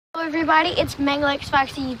Hello everybody, it's Manglex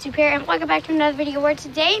Foxy YouTube here, and welcome back to another video where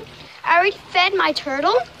today I already fed my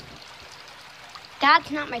turtle.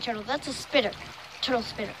 That's not my turtle, that's a spitter, turtle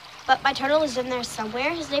spitter. But my turtle is in there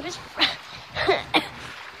somewhere. His name is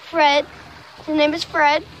Fred. His name is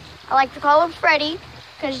Fred. I like to call him Freddy,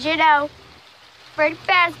 because you know, Freddy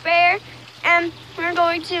Fazbear. And we're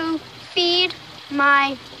going to feed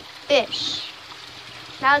my fish.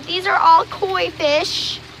 Now these are all koi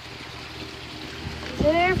fish.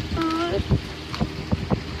 Their food.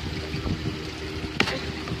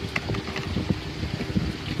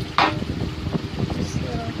 This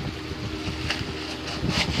little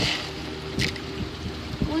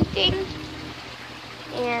food thing.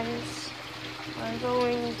 And we're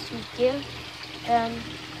going to give them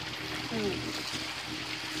food.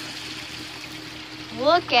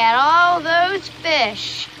 Look at all those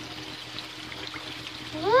fish.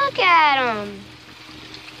 Look at them.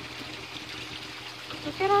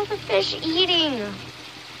 Look at all the fish eating.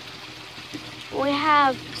 We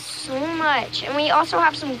have so much. And we also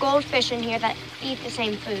have some goldfish in here that eat the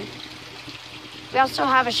same food. We also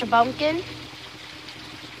have a shabumpkin.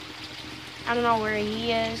 I don't know where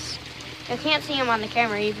he is. I can't see him on the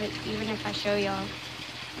camera even if I show y'all.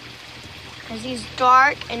 Because he's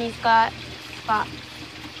dark and he's got spots.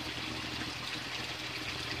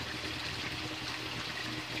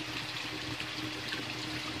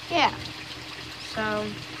 Yeah. So,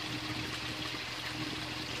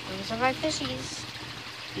 those are my fishies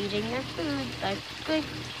eating their food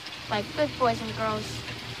like good boys and girls.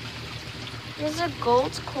 There's a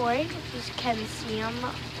gold koi, if you can see them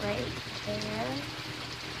right there.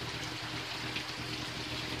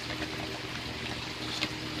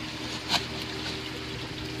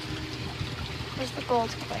 There's the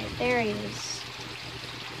gold koi. There he is.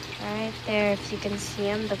 Right there, if you can see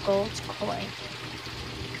him, the gold koi.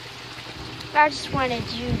 I just wanted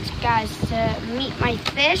you guys to meet my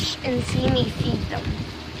fish and see me feed them.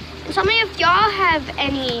 And tell me if y'all have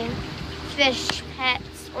any fish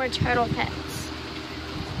pets or turtle pets.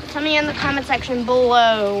 Tell me in the comment section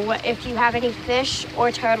below if you have any fish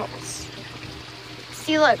or turtles.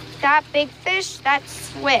 See, look, that big fish, that's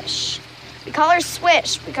Swish. We call her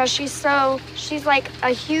Swish because she's like a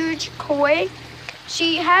huge koi.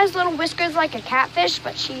 She has little whiskers like a catfish,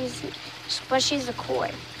 but she's a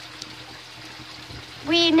koi.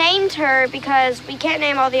 We named her because we can't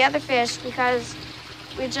name all the other fish because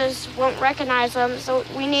we just won't recognize them. So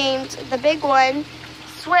we named the big one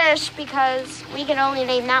Swish because we can only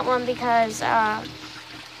name that one because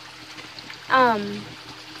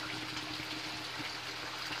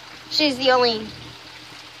she's the only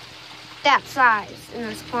that size in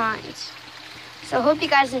this pond. So I hope you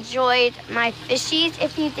guys enjoyed my fishies.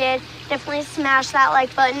 If you did, definitely smash that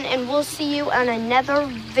like button and we'll see you on another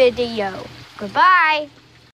video. Goodbye.